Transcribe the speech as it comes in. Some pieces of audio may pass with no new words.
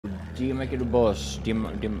make it a boss.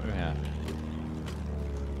 Yeah.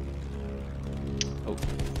 Oh.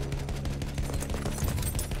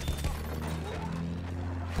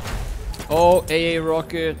 Oh, AA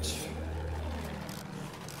rocket.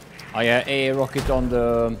 Oh yeah, AA rocket on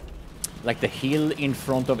the, like the hill in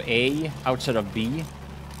front of A, outside of B.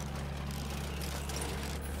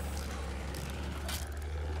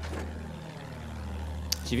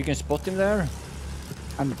 See if you can spot him there.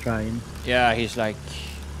 I'm trying. Yeah, he's like...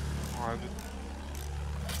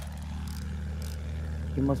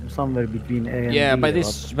 He must be somewhere between A and B. Yeah, by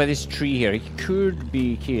this tree here. He could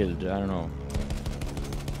be killed, I don't know.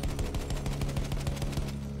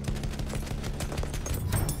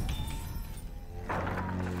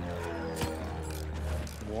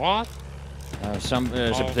 What?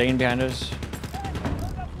 There's a plane behind us.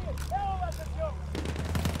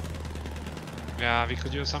 Yeah, we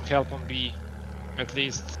could use some help on B, at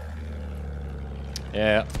least.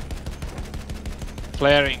 Yeah.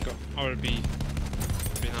 Flaring over B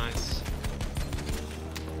would be nice.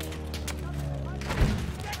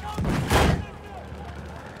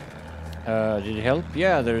 Did it help?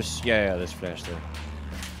 Yeah, there's flash there.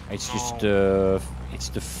 It's just it's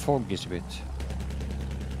the fog is a bit.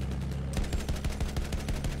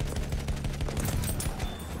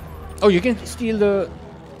 Oh, you can steal the...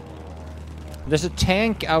 There's a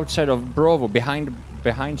tank outside of Bravo, behind,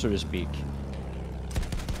 so to speak.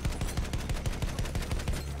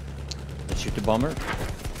 Let's shoot the bomber.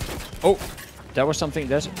 Oh, that was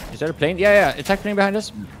something. Is that a plane? Yeah, attack plane behind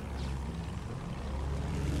us.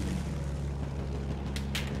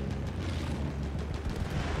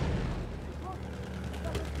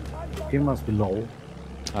 He must be low.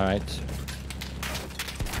 All right.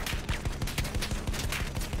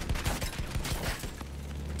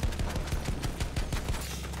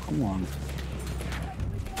 Come on.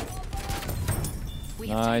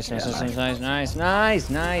 Nice.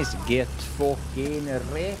 Get fucking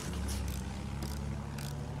wrecked.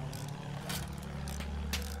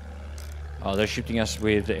 Oh, they're shooting us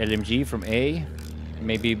with the LMG from A,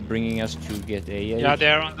 maybe bringing us to get A. Yeah,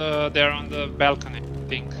 they're on the balcony, I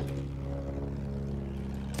think.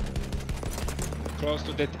 Close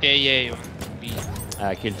to that AA on B.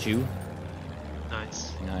 I killed you.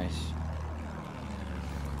 Nice. Nice.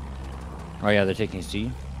 Oh yeah, they're taking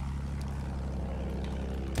C.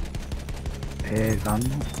 Gun.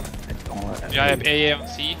 Yeah, I have AA on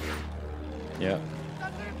C. Yeah.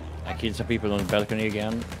 I killed some people on the balcony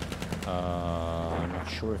again. I'm not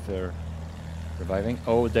sure if they're reviving.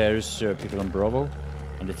 Oh, there's people on Bravo,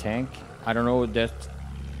 on the tank. I don't know, that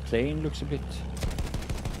plane looks a bit...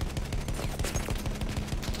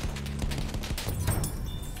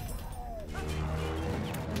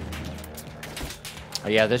 Oh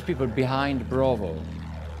yeah, there's people behind Bravo.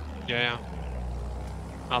 Yeah.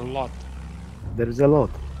 A lot. There is a lot.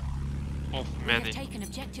 Of many. Taken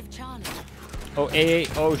objective Charlie. Oh, AA.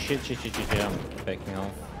 Oh shit, I'm backing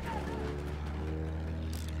off.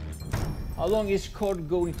 How long is COD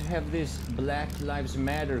going to have this Black Lives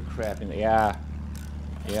Matter crap in there?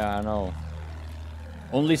 Yeah, I know.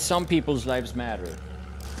 Only some people's lives matter.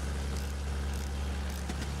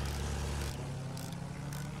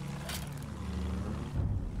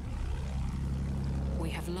 We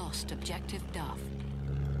have lost objective Duff.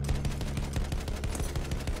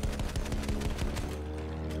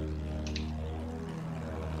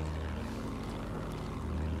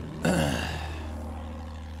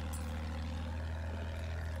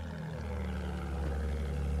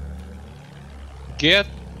 Get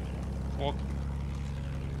hold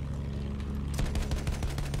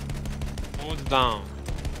down.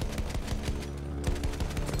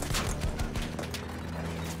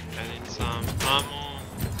 I need some ammo.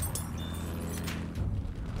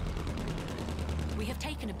 We have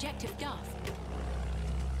taken objective Duff.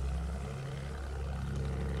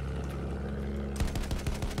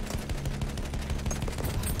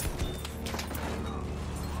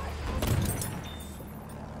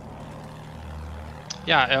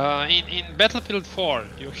 Yeah, in Battlefield 4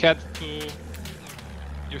 you had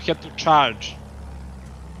to charge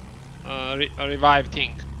a revive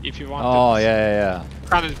thing if you wanted. Oh yeah.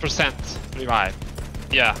 100% revive.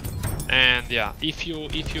 Yeah, and yeah, if you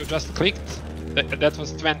just clicked, that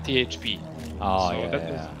was 20 HP. Oh so yeah.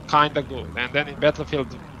 that was kinda good. And then in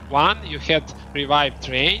Battlefield 1 you had revive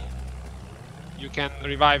train. You can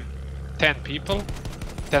revive 10 people,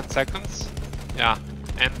 10 seconds. Yeah.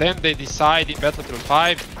 And then they decide in Battlefield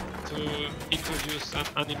 5 to introduce an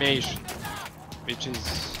animation, which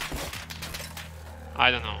is,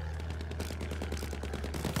 I don't know.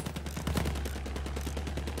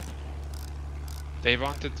 They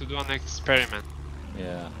wanted to do an experiment.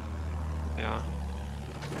 Yeah. Yeah.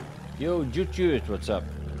 Yo, Jut, what's up?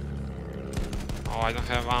 Oh, I don't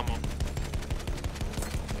have ammo.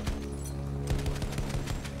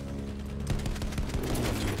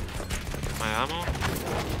 My ammo?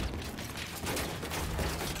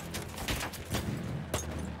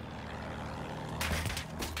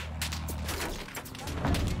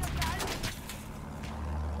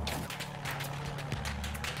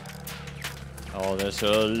 Oh, there's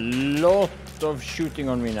a lot of shooting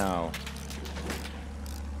on me now.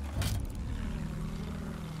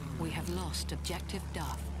 We have lost objective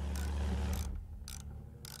Duff.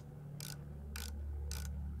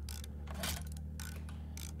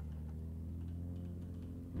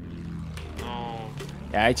 No.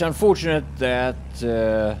 Yeah, it's unfortunate that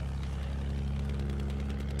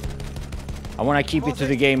I want to keep it to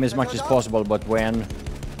the game as much as possible, but when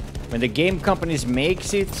the game companies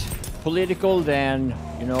makes it political, then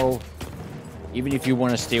you know, even if you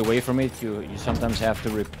want to stay away from it, you sometimes have to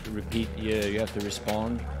repeat. You have to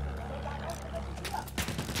respond.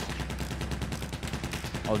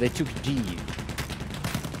 Oh, they took D.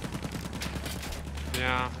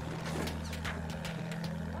 Yeah.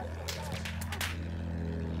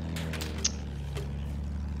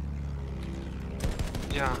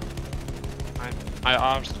 Yeah.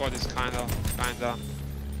 Our squad is kinda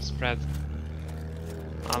spread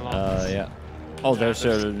a lot. Yeah. Oh, there's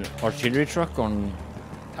an artillery truck on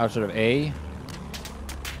outside of A.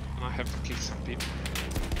 I have to kick some people.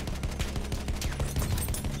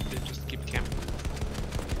 They just keep camping.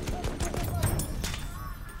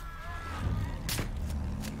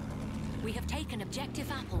 We have taken objective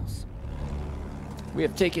apples. We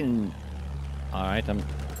have taken. All right,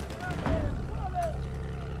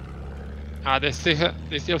 They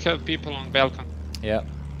still have people on balcony. Yeah.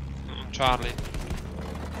 On Charlie.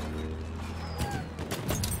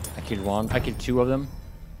 I killed one. I killed two of them.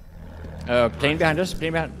 Plane behind us.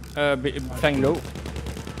 Plane behind. Flying low.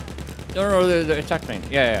 No, the attack plane.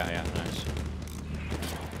 Yeah. Nice.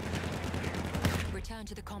 Return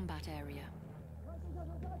to the combat area.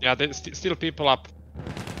 Yeah, there's still people up.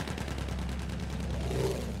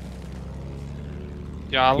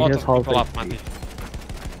 Yeah, a lot of people up, Matti.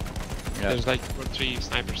 Yeah. There's like 2 or 3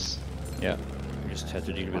 snipers. Yeah. We just had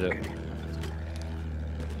to deal with it.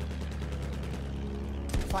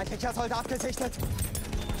 Feindlicher Soldat gesichtet.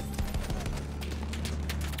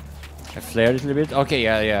 I flared it a little bit. Okay,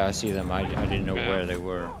 yeah, I see them. I didn't know where they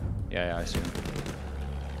were. Yeah, I see them.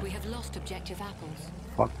 We have lost objective apples.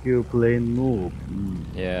 Fuck you, plane move.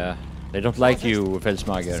 Yeah. They don't like you,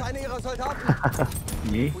 Felsmager. Seine ihrer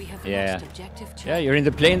Soldaten. Me? We have Yeah. lost objective Yeah, Charlie. you're in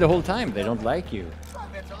the plane the whole time. They don't like you.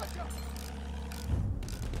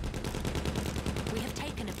 We have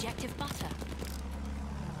taken objective butter.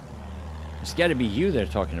 It's gotta be you they're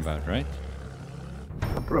talking about, right?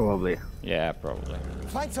 Probably. Yeah, probably.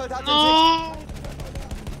 Feindsoldat in Sicht. No!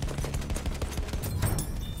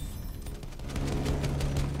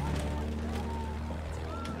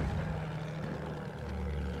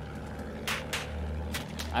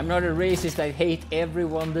 I'm not a racist. I hate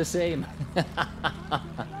everyone the same.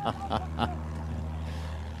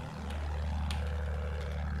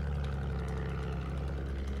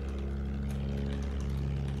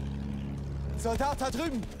 Soldat da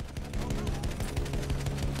drüben.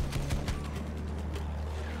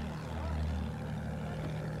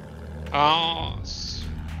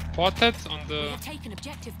 Spotted on We the have taken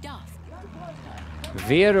objective Duff.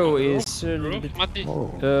 Vero is a little roof, bit. Matti.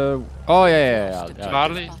 Oh yeah.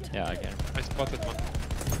 Charlie. Yeah, I get it. I spotted one.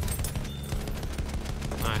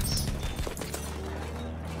 Nice.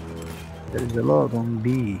 There is a lot on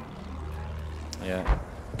B. Yeah.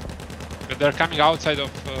 But they're coming outside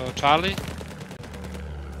of Charlie.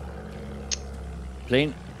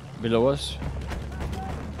 Plane below us.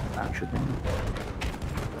 I'm shooting.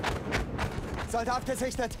 Soldat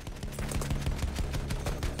gesichtet.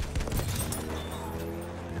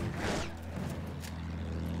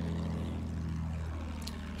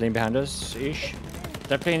 Plane behind us ish.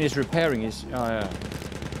 That plane is repairing his. Oh yeah.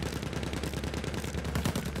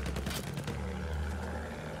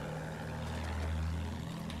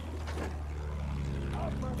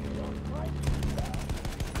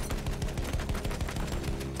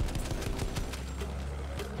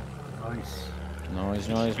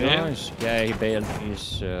 Nice. Yeah, he bailed.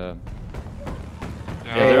 He's. Yeah,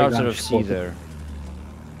 they're outside of C there.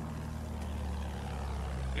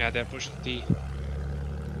 Yeah, they're pushing T.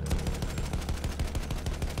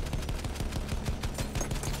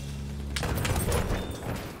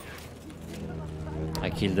 I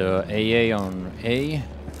killed the AA on A.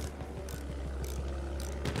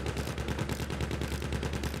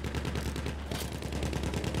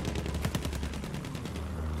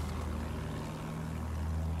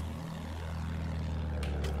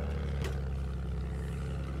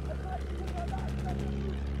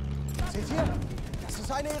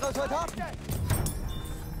 Eine ihrer Soldaten!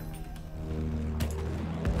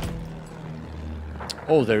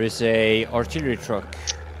 Oh, there is a artillery truck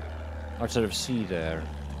outside of sea there.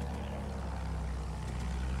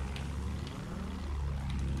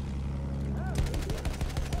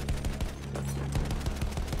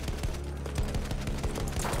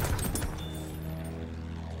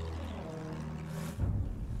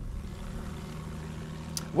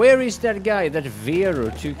 Where is that guy, that Vero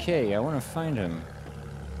 2K? I want to find him.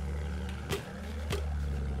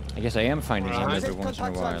 I guess I am finding him every once in a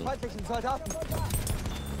Sichtkontakt zu einem while. feindlichen Soldaten!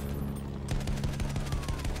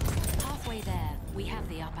 Halfway there, we have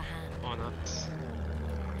the upper hand. Oh, not.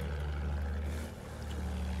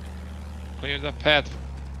 Clear the path.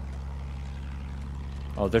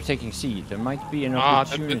 Oh, they're taking C. There might be an Ah,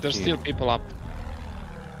 opportunity. there's still people up.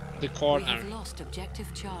 The We corner. have lost objective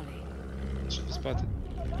Charlie. Should be spotted.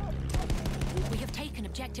 We have taken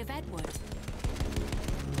objective Edward.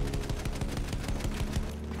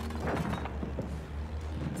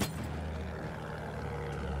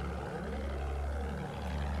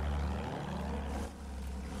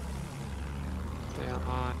 They are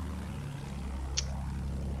on.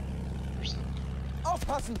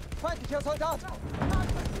 Aufpassen! Feindlicher Soldat!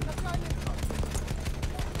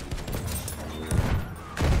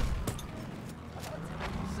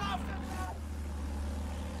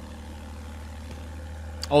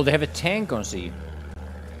 Oh, they have a tank on C.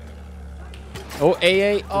 Oh,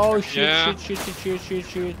 AA. Oh, shit, Yeah. shit.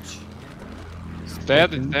 It's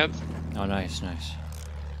dead, it's dead. Oh, nice, nice.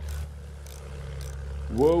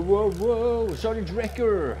 Whoa. Sergeant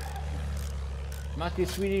Wrecker. Matti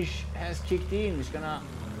Swedish has kicked in. He's gonna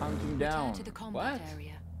hunt him down. Return to the combat What?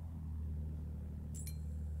 area.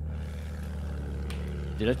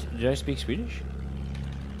 Did I speak Swedish?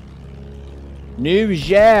 Nu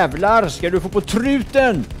jävlar ska du få på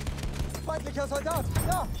truten! Feindlicher Soldat!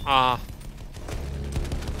 Ja! Ah.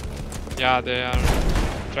 Yeah, they are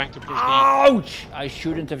trying to push me. Ouch! I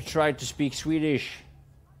shouldn't have tried to speak Swedish.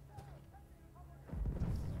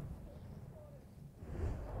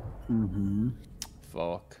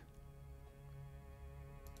 Fuck.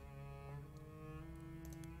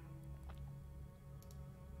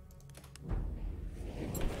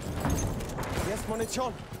 Jetzt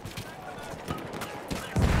Munition!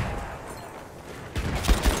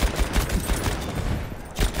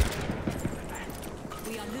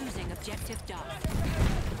 We are losing objective Duff.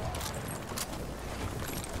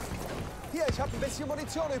 Hier, ich habe ein bisschen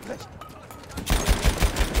Munition übrig.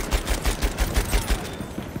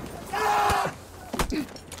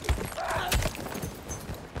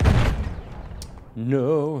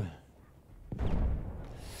 No.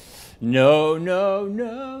 No.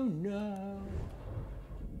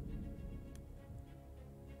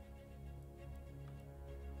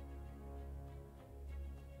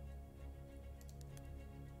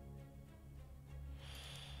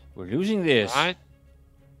 We're losing this. Right?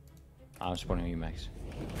 I'm spawning you, Max.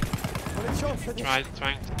 Munition für dich.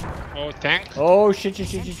 Trying to... Oh, tank? Oh, shit.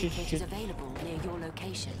 Sentry kit is available near your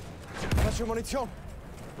location. Flasche Munition.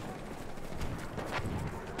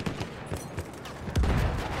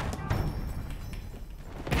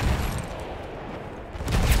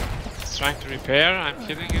 It's trying to repair, I'm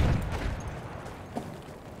killing it.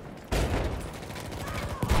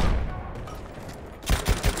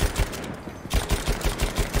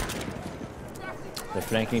 They're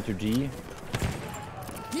flanking to D.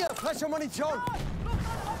 Hier, frische Munition.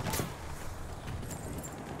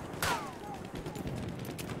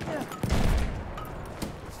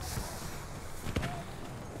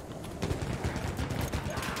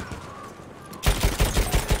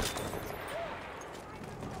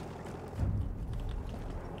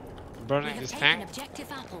 We Burning have this taken tank.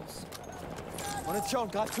 objective apples. Munition,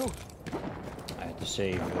 grad zu. I had to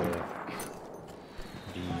save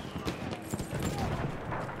D.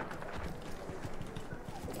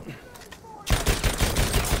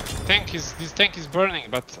 This tank is burning,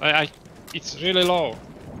 but it's really low.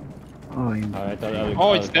 Oh, Alright,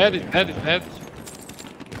 Oh, it's dead.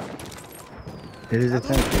 there is a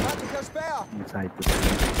sentry Feindlicher Speer. inside the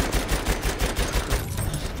tank.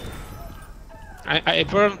 I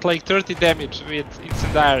burned like 30 damage with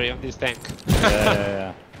incendiary on this tank.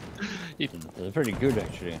 Yeah. It, They're pretty good,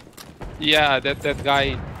 actually. yeah, that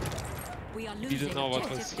guy We are losing didn't know what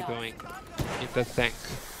was objective he Duff. doing in that tank.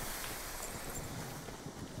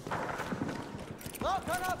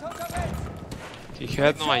 Rauchgranate unterwegs. He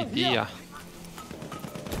had no idea.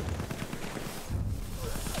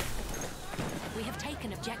 We have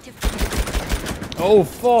taken objective. Oh,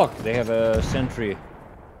 fuck! They have a sentry.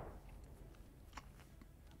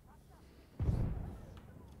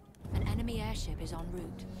 An enemy airship is en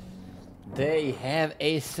route. They have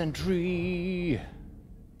a sentry.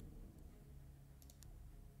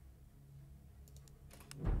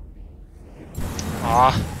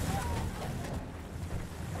 Ah.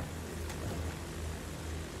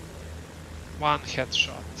 One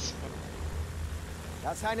headshot.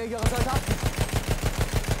 Das ist einer ihrer Soldaten.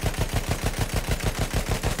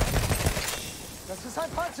 Das ist ein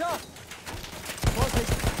Panzer. Vorsicht,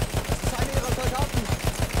 das ist einer ihrer Soldaten.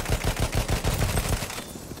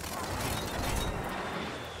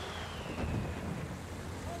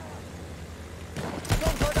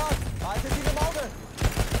 Sturmsoldat, haltet ihn im Auge.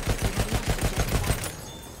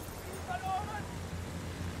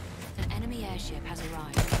 An enemy airship has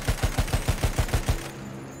arrived.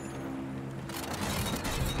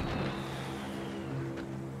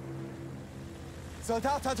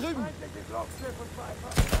 Soldat da drüben.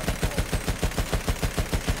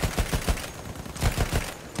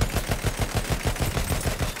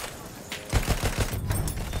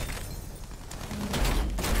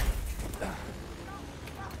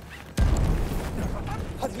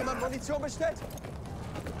 Hat jemand Munition bestellt?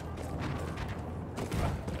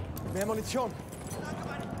 Mehr Munition.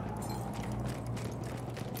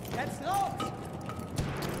 Jetzt raus!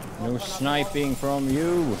 No sniping from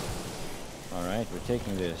you. Alright, we're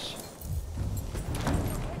taking this.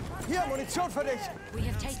 Hier, Munition für dich! We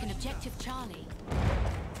have taken objective Charlie.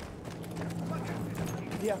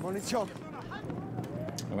 Hier, Munition.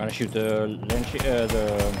 I'm gonna shoot the Da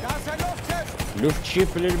ist ein Luftschiff!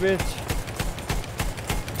 Luftship a little bit.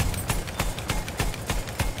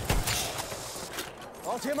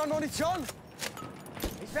 Braucht jemand Munition?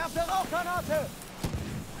 Ich werfe eine Rauchgranate!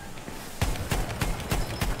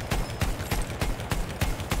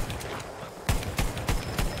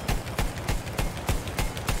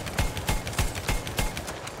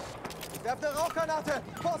 Ich werfe eine Rauchgranate!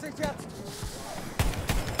 Vorsicht jetzt!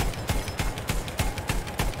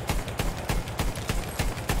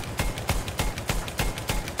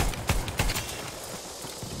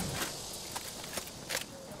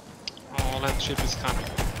 Oh, land ship is coming.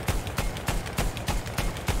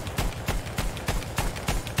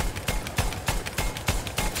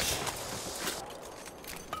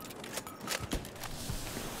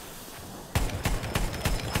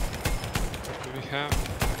 What do we have?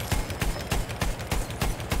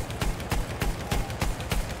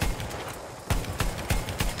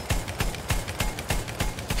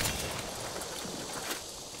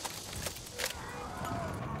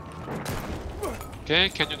 Okay,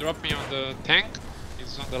 can you drop me on the tank?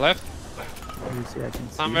 It's on the left, Let me see, I can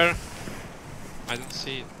see. somewhere. I don't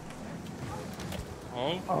see it.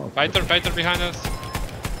 Oh, Oh, fighter behind us.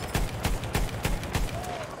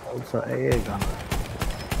 Also AA gun.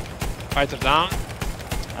 Fighter down.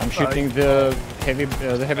 I'm shooting the heavy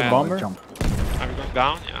bomber. Jump. Are we going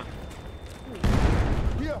down? Yeah.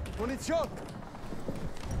 Hier, Munition!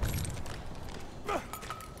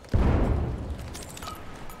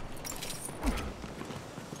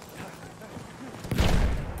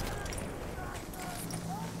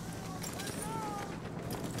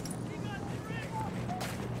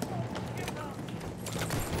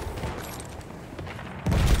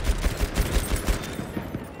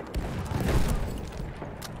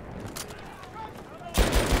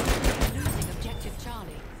 Losing objective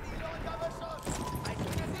Charlie.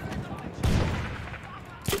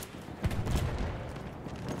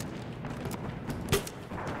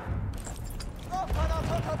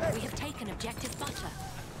 Rauchgranate unterwegs! We have taken objective butter.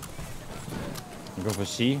 Go for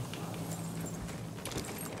C.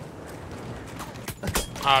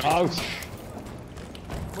 Ah, Ouch!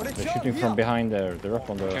 They're Munition shooting hier! from behind there. They're up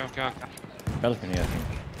on the okay. balcony, I think.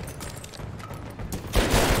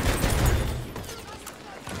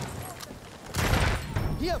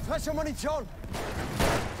 Hier, frische Munition!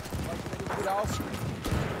 Leuchtet wieder aus.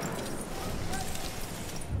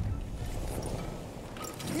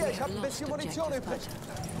 Hier, ich habe ein bisschen Munition übrig.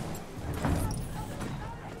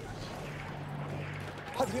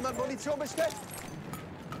 Hat jemand Munition bestellt?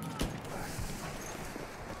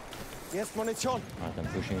 Hier ist Munition. Alright,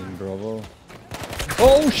 I'm pushing in Bravo.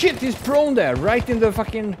 Oh shit, he's prone there, right in the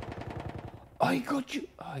fucking... I got you.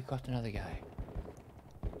 Oh, I got another guy.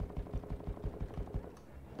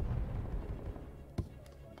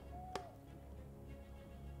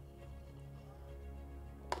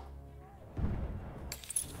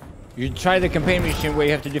 You try the campaign mission where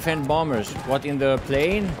you have to defend bombers. What, in the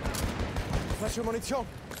plane? Frische Munition.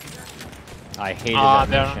 I hated Ah, that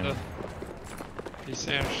they're on mission. this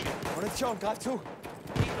airship. Munition, greif zu.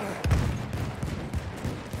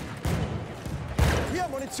 Hier,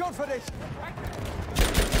 Munition für dich.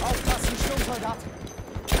 Aufpassen, Sturmsoldat.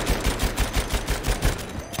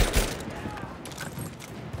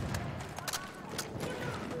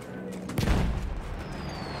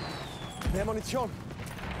 Mehr Munition.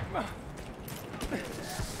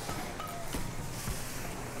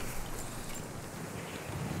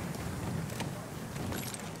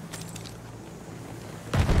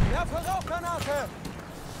 Werfe Rauchgranate!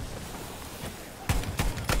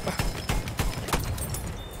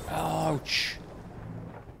 Ouch!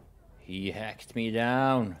 He hacked me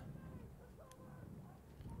down.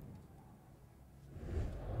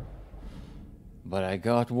 But I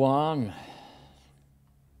got one.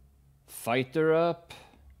 Fighter up.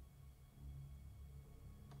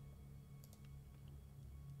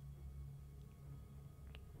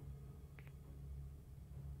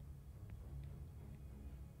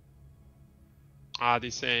 Ah,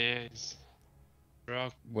 this AA is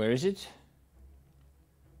rock. Where is it?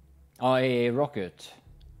 Oh, a rocket.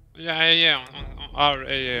 Yeah, AA on our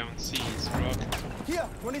AA on C is rocket. Hier,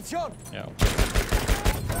 Munition! Yeah.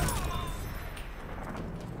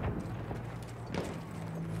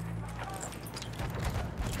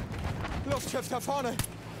 Luftschiff da vorne!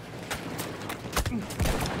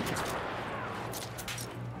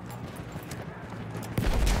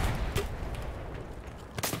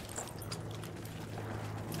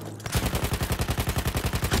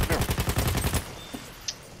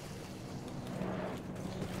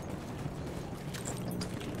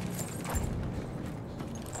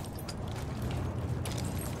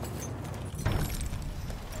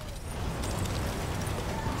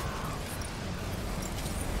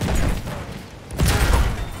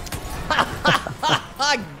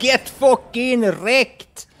 Get fucking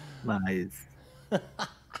wrecked! Nice.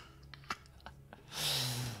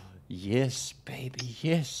 Yes, baby,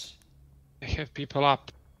 yes. They have people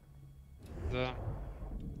up the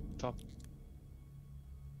top.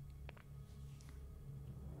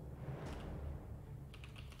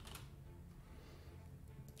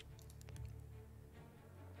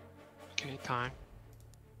 Okay, time.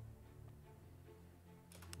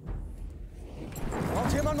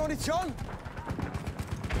 Braucht jemand Munition?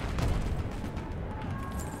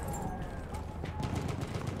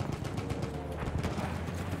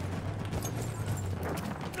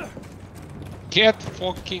 Get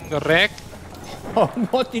fucking wrecked.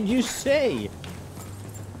 What did you say?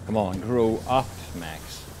 Come on, grow up,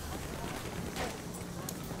 Max.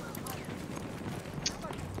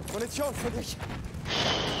 Munition für dich!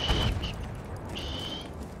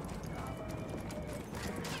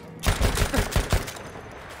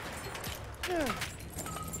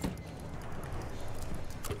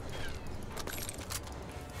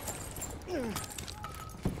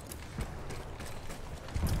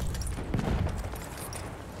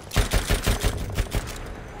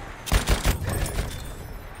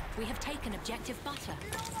 We have taken objective butter.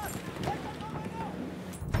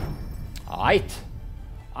 Aight.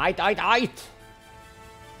 Aight.